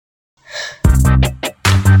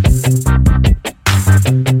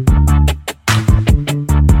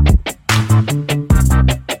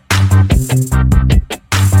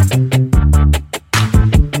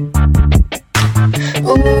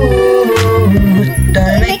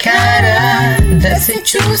се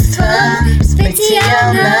чувствам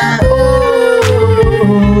специална,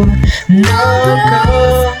 много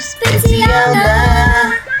специална.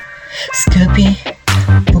 Скъпи,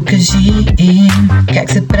 покажи им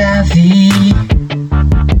как се прави.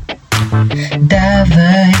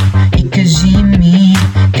 Давай и кажи ми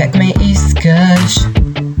как ме искаш.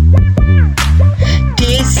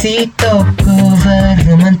 Ти си толкова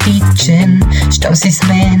романтичен, щом си с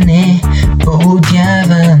мене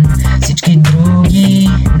полудявам. Всички други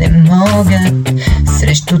не могат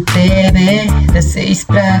срещу тебе да се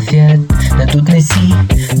изправят. Но тук не си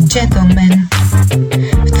джентълмен,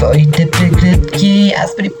 в твоите прегръдки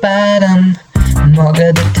аз припадам.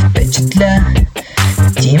 Мога да те впечатля,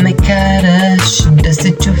 ти ме караш да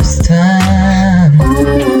се чувствам.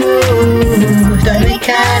 Той ме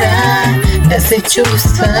кара да се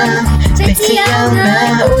чувствам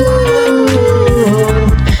специална,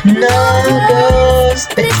 много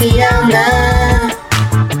специална.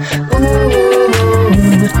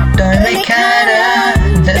 Той ме кара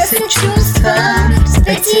да се чувствам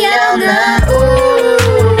специална,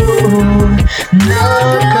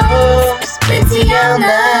 много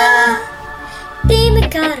специална. Ти ме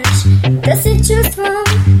караш да се чувствам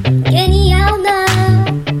гениална.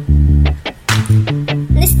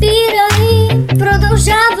 Не спирай,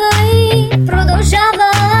 продължавай,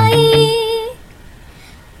 продължавай.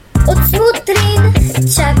 От сутрин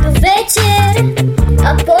чак до вечер,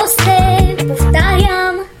 а после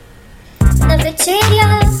повтарям. На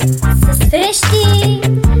вечеря с срещи,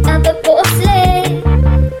 а пък после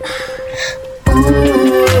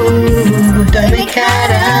той ме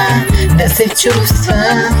кара да се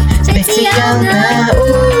чувствам специална,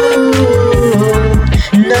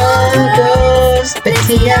 много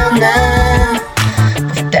специална.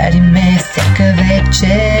 Повтари ме всяка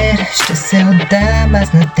вечер, ще се отдам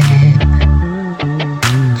аз на теб.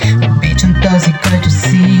 Обичам този, който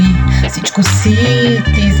си, всичко си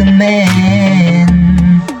ти за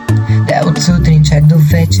мен. Да, от сутрин чак до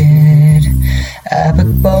вечер, а пък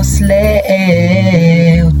после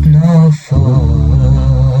отново.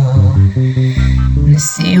 Не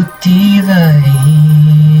си отивай,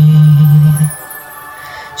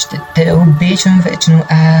 ще те обичам вечно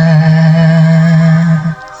аз.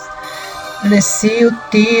 Не си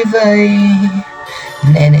отивай,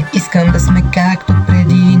 не искам да сме както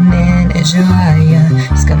преди, не желая.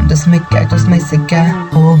 Искам да сме както сме сега.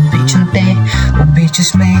 Обичам те,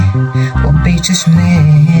 обичаш ме.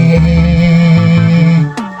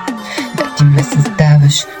 Да, ти ме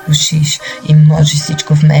създаваш, рушиш и можеш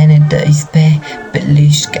всичко в мене да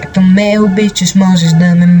изпепелиш. Както ме обичаш, можеш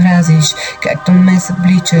да ме мразиш. Както ме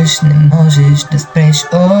събличаш, не можеш да спреш.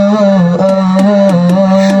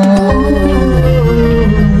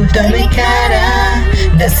 Той ме кара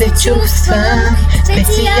да се чувствам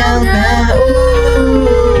специална,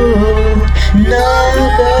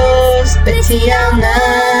 много специална.